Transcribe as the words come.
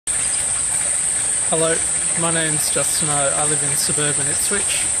Hello, my name's Justin. I live in suburban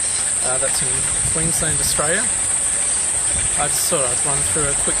Ipswich, that's in Queensland, Australia. I just thought I'd run through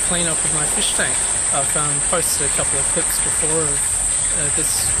a quick clean-up of my fish tank. I've posted a couple of clips before of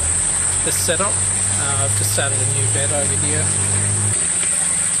this setup. I've just added a new bed over here.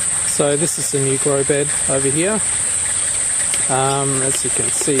 So this is the new grow bed over here. As you can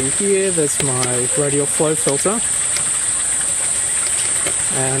see here, there's my radial flow filter.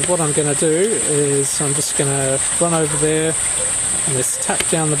 And what I'm going to do is I'm just going to run over there and just tap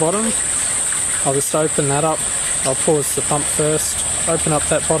down the bottom. I'll just open that up. I'll pause the pump first, open up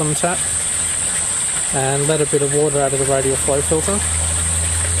that bottom tap and let a bit of water out of the radial flow filter.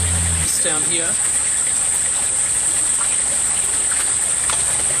 Just down here.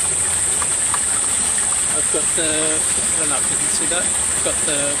 I've got the, I don't know if you can see that, I've got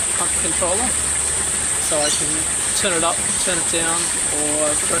the pump controller. So I can turn it up, turn it down,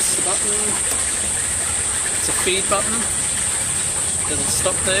 or press the button. It's a feed button. It'll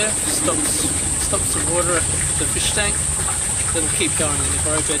stop there, stops the water at the fish tank. It'll keep going in the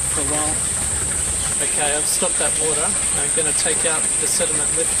grow bed for a while. Okay, I've stopped that water. I'm going to take out the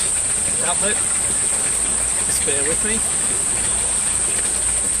sediment lift outlet. Just bear with me.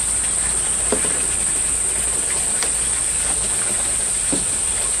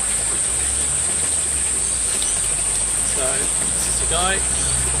 So this is the guy,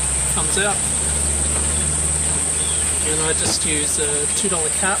 comes out, and I just use a $2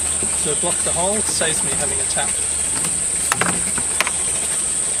 cap to block the hole. It saves me having a tap.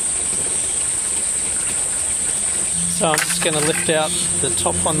 So I'm just going to lift out the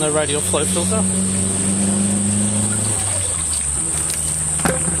top on the radial flow filter.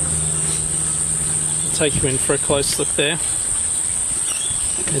 I'll take you in for a close look there.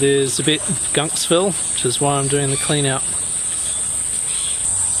 It is a bit gunksville, which is why I'm doing the clean out.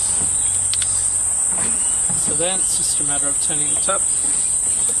 So then it's just a matter of turning the tap,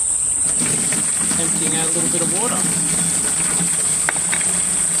 emptying out a little bit of water.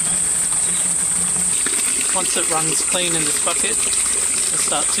 Once it runs clean in this bucket, I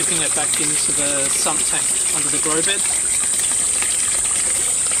start tipping it back into the sump tank under the grow bed.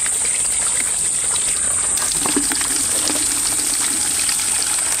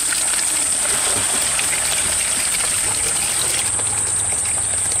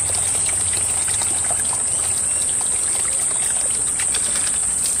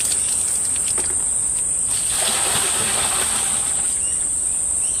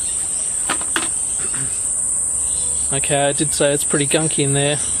 Okay, I did say it's pretty gunky in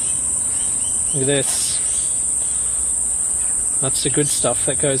there. Look at this. That's the good stuff.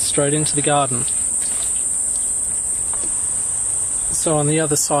 That goes straight into the garden. So on the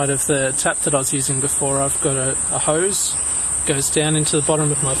other side of the tap that I was using before, I've got a hose. It goes down into the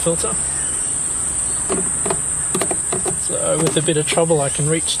bottom of my filter. So with a bit of trouble I can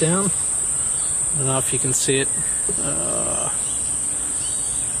reach down. I don't know if you can see it.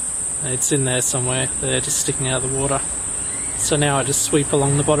 It's in there somewhere. They're just sticking out of the water. So now I just sweep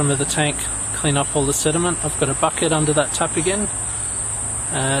along the bottom of the tank, clean up all the sediment. I've got a bucket under that tap again.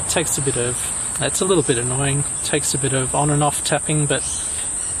 It takes a bit of, it's a little bit annoying. It takes a bit of on and off tapping, but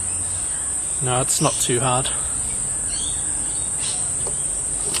no, it's not too hard.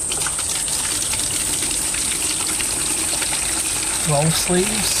 Roll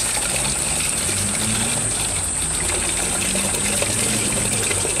sleeves.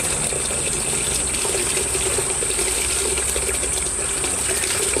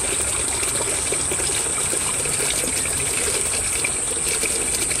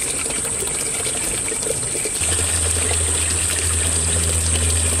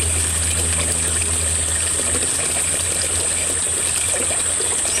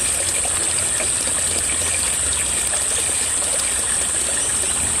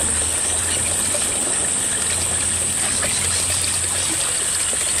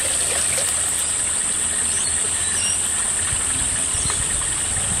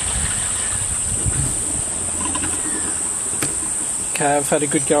 Okay, I've had a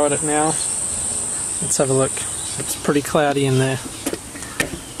good go at it now. Let's have a look. It's pretty cloudy in there.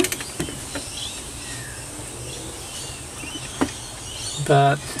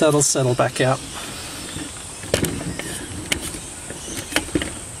 But that'll settle back out.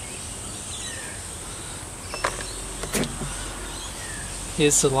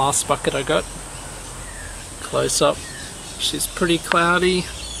 Here's the last bucket I got. Close up. She's pretty cloudy.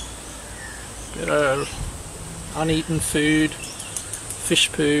 Bit of uneaten food.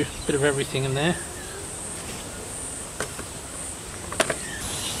 Fish poo, bit of everything in there.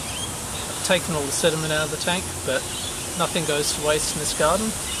 I've taken all the sediment out of the tank, but nothing goes to waste in this garden.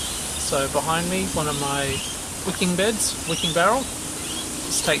 So behind me, one of my wicking beds, wicking barrel.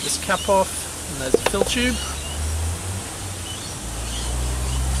 Just take this cap off, and there's a fill tube.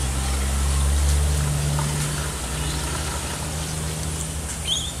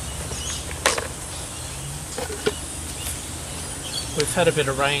 We've had a bit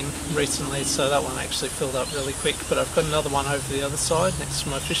of rain recently, so that one actually filled up really quick, but I've got another one over the other side next to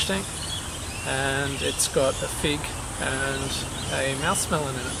my fish tank, and it's got a fig and a mouse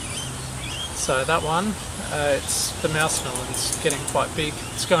melon in it. So that one, the mouse melon's getting quite big.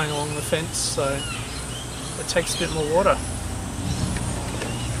 It's going along the fence, so it takes a bit more water.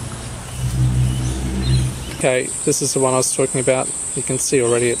 Okay, this is the one I was talking about. You can see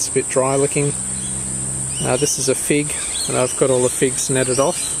already it's a bit dry looking. This is a fig, and I've got all the figs netted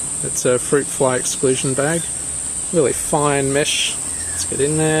off. It's a fruit fly exclusion bag. Really fine mesh. Let's get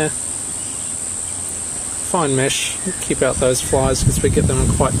in there. Fine mesh. Keep out those flies because we get them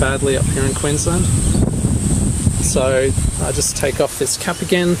quite badly up here in Queensland. So I just take off this cap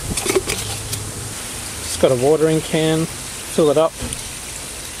again. Just got a watering can. Fill it up.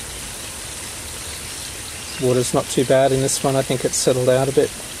 Water's not too bad in this one. I think it's settled out a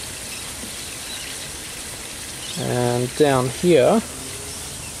bit. And down here,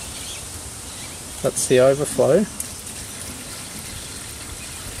 that's the overflow.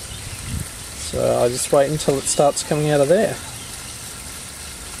 So I just wait until it starts coming out of there.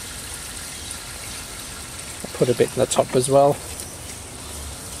 I'll put a bit in the top as well.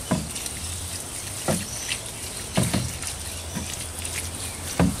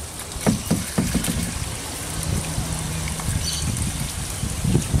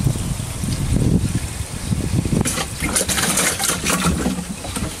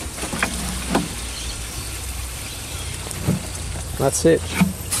 That's it.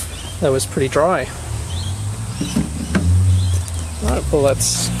 That was pretty dry. Right, well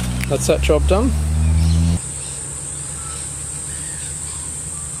that's that job done.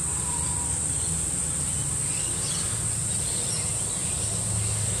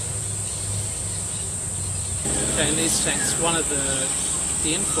 Okay, in these tanks, one of the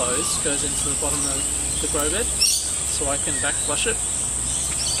inflows goes into the bottom of the grow bed, so I can back flush it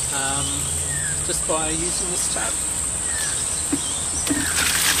just by using this tap.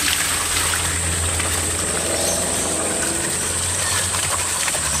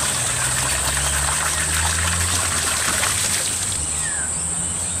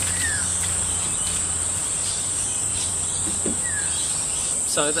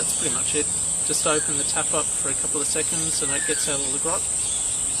 So that's pretty much it. Just open the tap up for a couple of seconds and it gets out all the grot.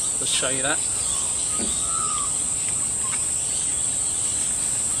 I'll just show you that.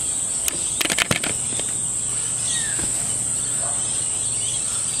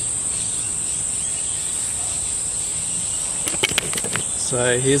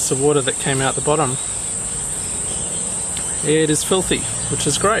 So here's the water that came out the bottom. It is filthy, which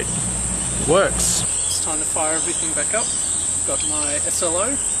is great. It works. It's time to fire everything back up. Got my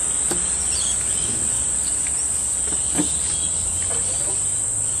SLO.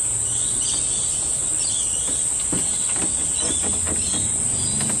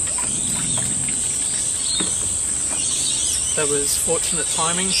 That was fortunate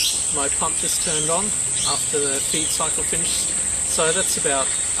timing. My pump just turned on after the feed cycle finished. So that's about,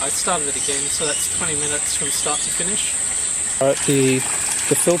 I started it again, so that's 20 minutes from start to finish. Alright, the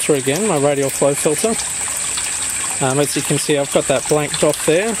filter again, my radial flow filter. As you can see, I've got that blanked off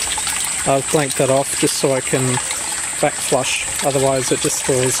there. I've blanked that off just so I can back flush, otherwise it just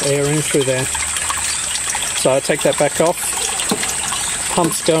draws air in through there. So I take that back off,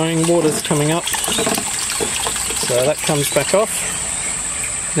 pump's going, water's coming up, so that comes back off.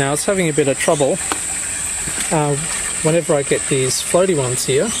 Now I was having a bit of trouble. Whenever I get these floaty ones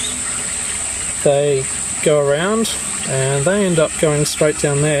here, they go around and they end up going straight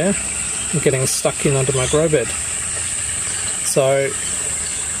down there and getting stuck in under my grow bed. So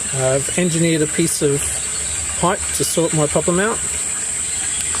I've engineered a piece of pipe to sort my problem out.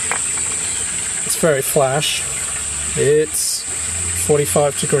 It's very flash. It's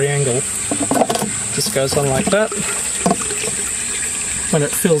 45-degree angle. Just goes on like that. When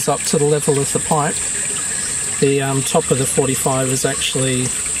it fills up to the level of the pipe, the top of the 45 is actually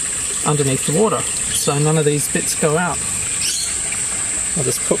underneath the water, so none of these bits go out. I'll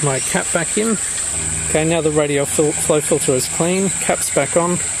just put my cap back in. Okay, now the radial flow filter is clean, cap's back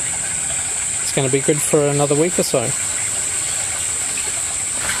on. It's going to be good for another week or so.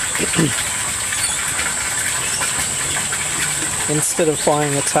 Instead of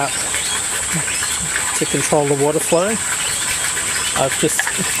buying a tap to control the water flow, I've just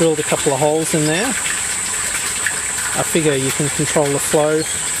drilled a couple of holes in there. I figure you can control the flow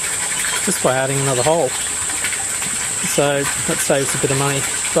just by adding another hole. So that saves a bit of money.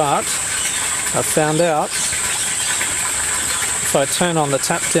 But I found out if I turn on the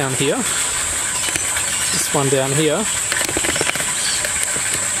tap down here, this one down here,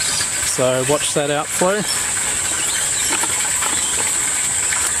 so watch that outflow.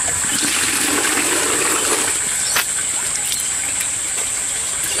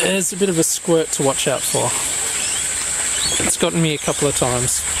 There's a bit of a squirt to watch out for. It's gotten me a couple of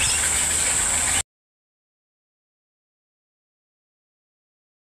times.